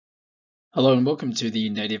Hello and welcome to the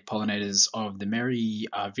native pollinators of the Merri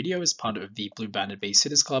video as part of the Blue Banded Bee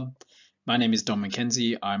Sitters Club. My name is Don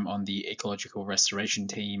McKenzie. I'm on the ecological restoration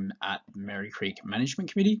team at Merri Creek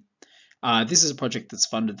Management Committee. This is a project that's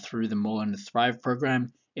funded through the Moreland Thrive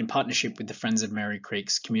program in partnership with the Friends of Merri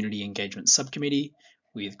Creek's Community Engagement Subcommittee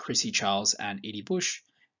with Chrissy Charles and Edie Bush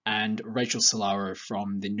and Rachel Solaro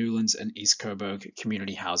from the Newlands and East Coburg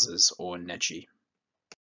Community Houses, or NECHI.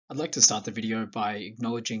 I'd like to start the video by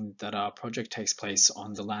acknowledging that our project takes place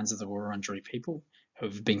on the lands of the Wurundjeri people, who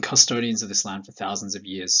have been custodians of this land for thousands of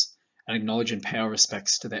years, and acknowledge and pay our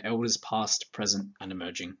respects to their elders past, present, and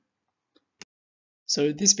emerging.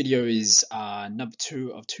 So this video is number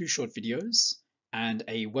 2 of 2 short videos and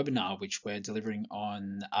a webinar which we're delivering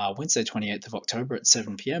on Wednesday 28th of October at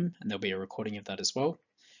 7 p.m, and there'll be a recording of that as well.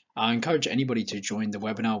 I encourage anybody to join the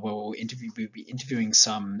webinar where we'll be interviewing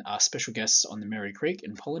some special guests on the Merri Creek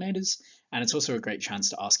and pollinators, and it's also a great chance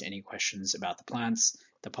to ask any questions about the plants,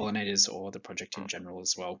 the pollinators, or the project in general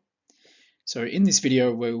as well. So in this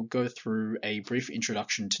video, we'll go through a brief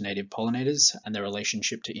introduction to native pollinators and their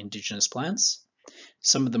relationship to indigenous plants,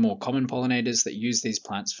 some of the more common pollinators that use these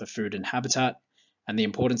plants for food and habitat, and the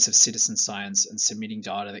importance of citizen science and submitting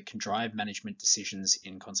data that can drive management decisions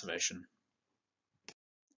in conservation.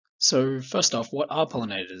 So first off, what are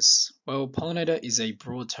pollinators? Well, pollinator is a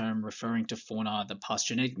broad term referring to fauna that pass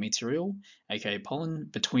genetic material, aka pollen,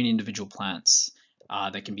 between individual plants.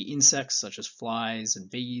 They can be insects such as flies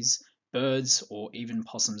and bees, birds, or even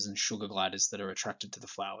possums and sugar gliders that are attracted to the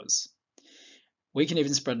flowers. We can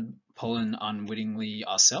even spread pollen unwittingly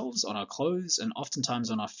ourselves on our clothes and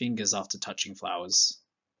oftentimes on our fingers after touching flowers.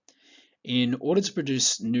 In order to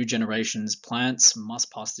produce new generations, plants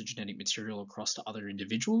must pass the genetic material across to other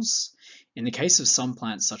individuals. In the case of some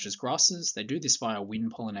plants, such as grasses, they do this via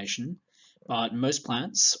wind pollination, but most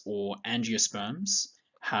plants, or angiosperms,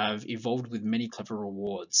 have evolved with many clever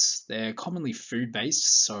rewards. They're commonly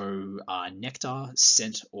food-based, so nectar,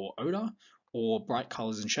 scent, or odor, or bright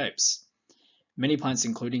colors and shapes. Many plants,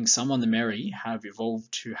 including some on the Merri, have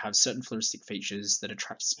evolved to have certain floristic features that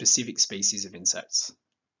attract specific species of insects.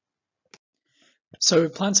 So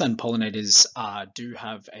plants and pollinators do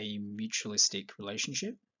have a mutualistic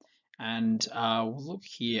relationship, and we'll look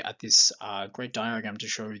here at this great diagram to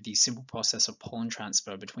show the simple process of pollen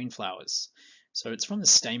transfer between flowers. So it's from the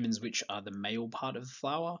stamens, which are the male part of the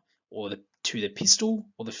flower, to the pistil,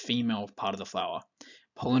 or the female part of the flower.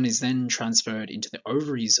 Pollen is then transferred into the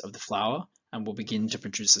ovaries of the flower and will begin to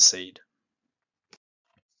produce a seed.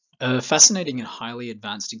 A fascinating and highly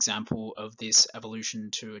advanced example of this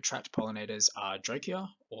evolution to attract pollinators are Jokia,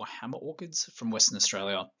 or hammer orchids, from Western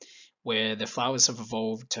Australia, where the flowers have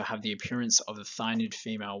evolved to have the appearance of a thynid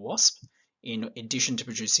female wasp, in addition to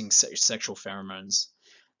producing sexual pheromones.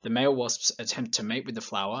 The male wasps attempt to mate with the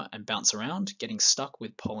flower and bounce around, getting stuck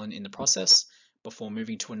with pollen in the process, before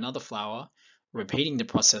moving to another flower, repeating the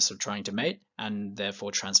process of trying to mate, and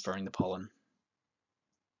therefore transferring the pollen.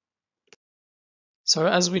 So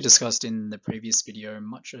as we discussed in the previous video,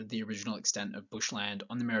 much of the original extent of bushland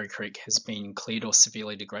on the Merri Creek has been cleared or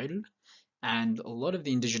severely degraded, and a lot of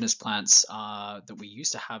the indigenous plants that we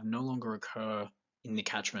used to have no longer occur in the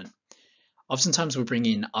catchment. Oftentimes we bring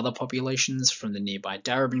in other populations from the nearby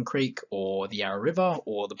Darabin Creek or the Yarra River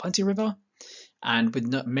or the Plenty River, and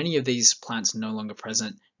with many of these plants no longer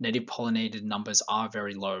present, native pollinated numbers are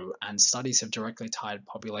very low, and studies have directly tied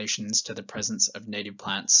populations to the presence of native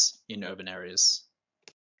plants in urban areas.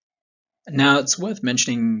 Now, it's worth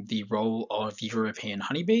mentioning the role of European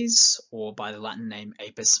honeybees, or by the Latin name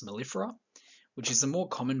Apis mellifera, which is the more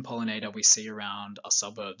common pollinator we see around our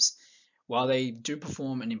suburbs. While they do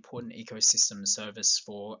perform an important ecosystem service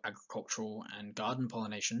for agricultural and garden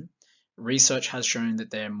pollination, research has shown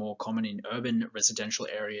that they're more common in urban residential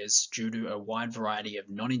areas due to a wide variety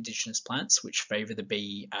of non-indigenous plants which favour the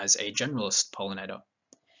bee as a generalist pollinator.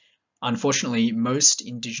 Unfortunately, most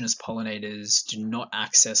indigenous pollinators do not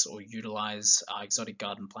access or utilize exotic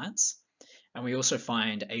garden plants, and we also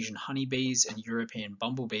find Asian honeybees and European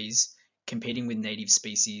bumblebees competing with native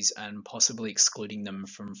species and possibly excluding them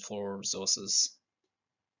from floral resources.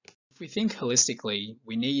 If we think holistically,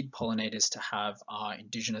 we need pollinators to have our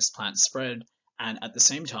indigenous plants spread, and at the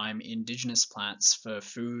same time, indigenous plants for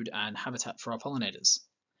food and habitat for our pollinators.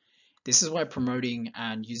 This is why promoting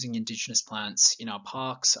and using indigenous plants in our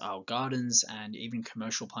parks, our gardens, and even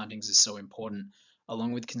commercial plantings is so important,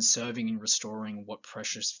 along with conserving and restoring what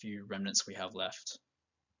precious few remnants we have left.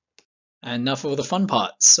 And now for the fun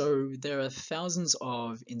part. So there are thousands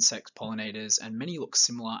of insect pollinators, and many look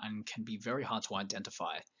similar and can be very hard to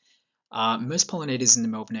identify. Most pollinators in the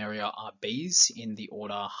Melbourne area are bees in the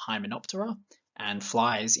order Hymenoptera, and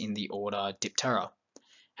flies in the order Diptera.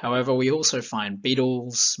 However, we also find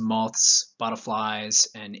beetles, moths, butterflies,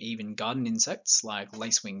 and even garden insects like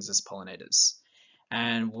lacewings as pollinators.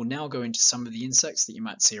 And we'll now go into some of the insects that you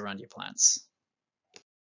might see around your plants.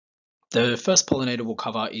 The first pollinator we'll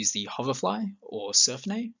cover is the hoverfly or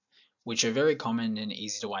surfney, which are very common and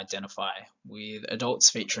easy to identify, with adults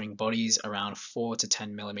featuring bodies around 4 to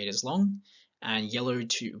 10 millimeters long and yellow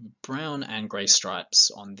to brown and grey stripes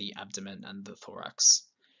on the abdomen and the thorax.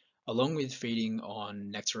 Along with feeding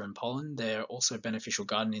on nectar and pollen, they're also beneficial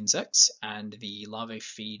garden insects, and the larvae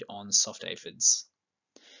feed on soft aphids.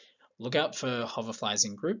 Look out for hoverflies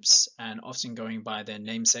in groups, and often going by their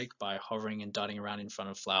namesake by hovering and darting around in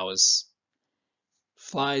front of flowers.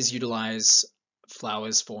 Flies utilize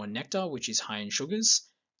flowers for nectar, which is high in sugars,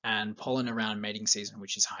 and pollen around mating season,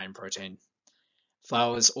 which is high in protein.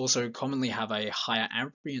 Flowers also commonly have a higher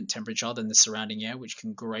ambient temperature than the surrounding air, which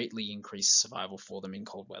can greatly increase survival for them in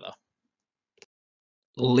cold weather.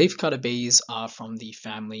 Leafcutter bees are from the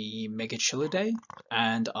family Megachilidae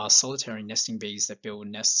and are solitary nesting bees that build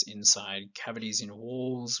nests inside cavities in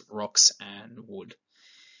walls, rocks, and wood.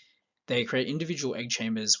 They create individual egg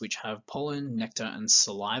chambers which have pollen, nectar, and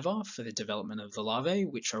saliva for the development of the larvae,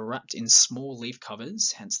 which are wrapped in small leaf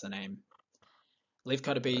covers, hence the name.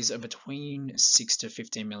 Leafcutter bees are between 6 to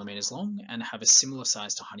 15 millimeters long and have a similar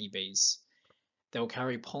size to honeybees. They will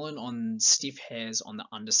carry pollen on stiff hairs on the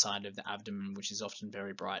underside of the abdomen, which is often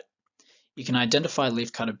very bright. You can identify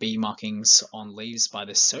leafcutter bee markings on leaves by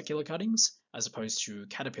the circular cuttings, as opposed to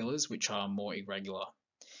caterpillars, which are more irregular.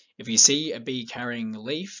 If you see a bee carrying a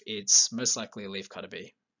leaf, it's most likely a leafcutter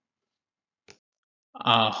bee.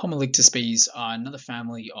 Homolictus bees are another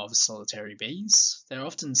family of solitary bees. They're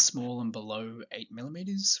often small and below 8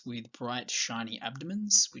 millimeters, with bright, shiny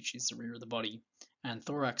abdomens, which is the rear of the body, and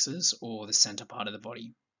thoraxes, or the center part of the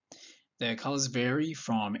body. Their colors vary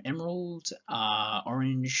from emerald,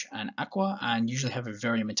 orange, and aqua, and usually have a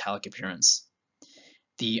very metallic appearance.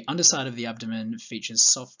 The underside of the abdomen features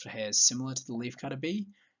soft hairs similar to the leafcutter bee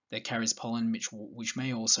that carries pollen, which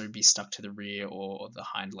may also be stuck to the rear or the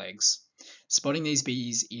hind legs. Spotting these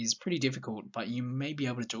bees is pretty difficult, but you may be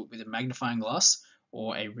able to do it with a magnifying glass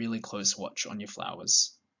or a really close watch on your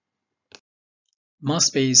flowers.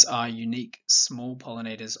 Must bees are unique, small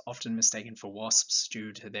pollinators often mistaken for wasps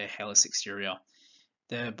due to their hairless exterior.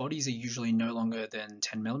 Their bodies are usually no longer than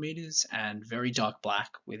 10 millimeters and very dark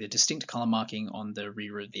black with a distinct color marking on the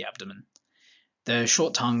rear of the abdomen. Their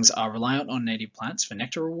short tongues are reliant on native plants for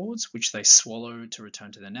nectar rewards, which they swallow to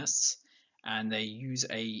return to their nests, and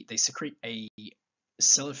they secrete a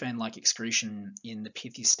cellophane-like excretion in the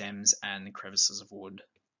pithy stems and crevices of wood.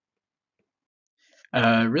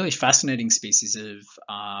 A really fascinating species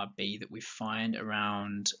of bee that we find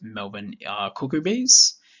around Melbourne are cuckoo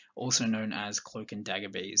bees, also known as cloak and dagger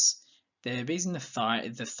bees. They're bees in the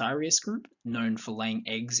Thyreus group, known for laying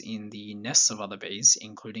eggs in the nests of other bees,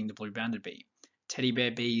 including the blue-banded bee, teddy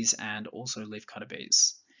bear bees, and also leafcutter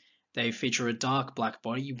bees. They feature a dark black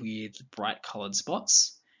body with bright coloured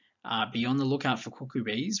spots. Be on the lookout for cuckoo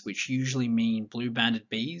bees, which usually mean blue-banded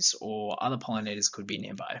bees or other pollinators could be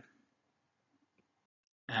nearby.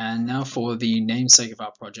 And now for the namesake of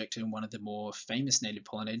our project and one of the more famous native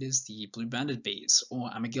pollinators, the blue-banded bees, or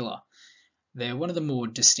Amegilla. They're one of the more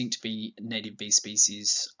distinct native bee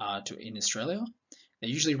species in Australia. They're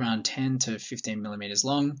usually around 10 to 15 millimeters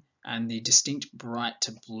long, and the distinct bright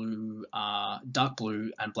to blue, dark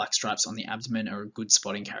blue and black stripes on the abdomen are a good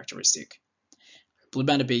spotting characteristic.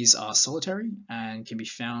 Blue-banded bees are solitary and can be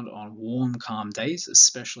found on warm, calm days,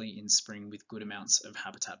 especially in spring with good amounts of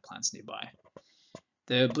habitat plants nearby.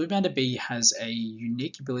 The blue-banded bee has a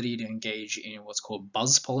unique ability to engage in what's called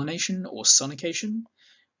buzz pollination or sonication,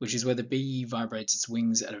 which is where the bee vibrates its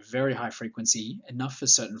wings at a very high frequency, enough for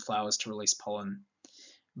certain flowers to release pollen.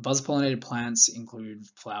 Buzz-pollinated plants include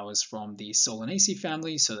flowers from the Solanaceae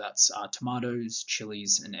family, so that's tomatoes,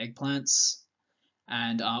 chilies, and eggplants,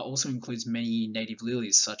 and also includes many native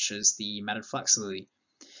lilies, such as the matted flax lily.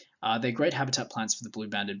 They're great habitat plants for the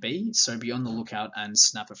blue-banded bee, so be on the lookout and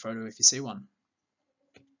snap a photo if you see one.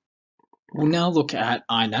 We'll now look at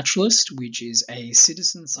iNaturalist, which is a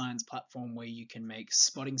citizen science platform where you can make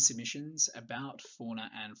spotting submissions about fauna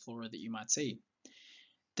and flora that you might see.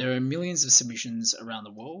 There are millions of submissions around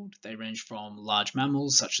the world. They range from large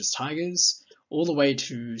mammals such as tigers, all the way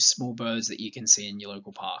to small birds that you can see in your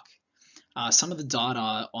local park. Some of the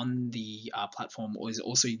data on the platform is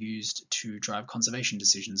also used to drive conservation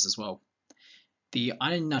decisions as well. The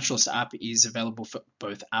iNaturalist app is available for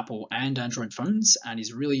both Apple and Android phones and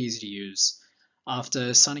is really easy to use.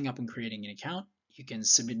 After signing up and creating an account, you can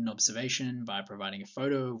submit an observation by providing a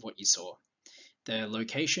photo of what you saw. The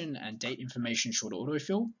location and date information should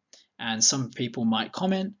autofill, and some people might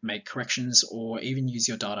comment, make corrections, or even use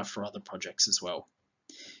your data for other projects as well.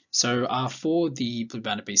 So for the Blue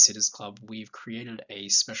Banded Bee Sitters Club, we've created a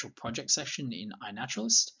special project section in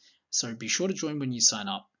iNaturalist, so be sure to join when you sign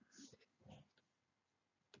up.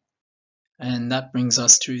 And that brings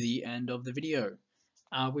us to the end of the video.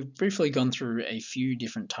 We've briefly gone through a few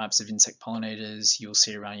different types of insect pollinators you'll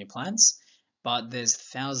see around your plants, but there's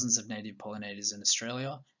thousands of native pollinators in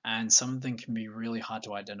Australia, and some of them can be really hard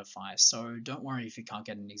to identify, so don't worry if you can't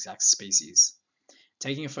get an exact species.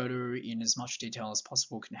 Taking a photo in as much detail as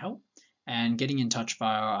possible can help, and getting in touch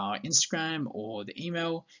via our Instagram or the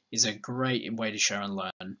email is a great way to share and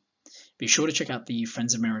learn. Be sure to check out the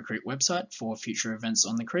Friends of Merri Creek website for future events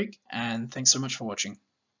on the creek, and thanks so much for watching.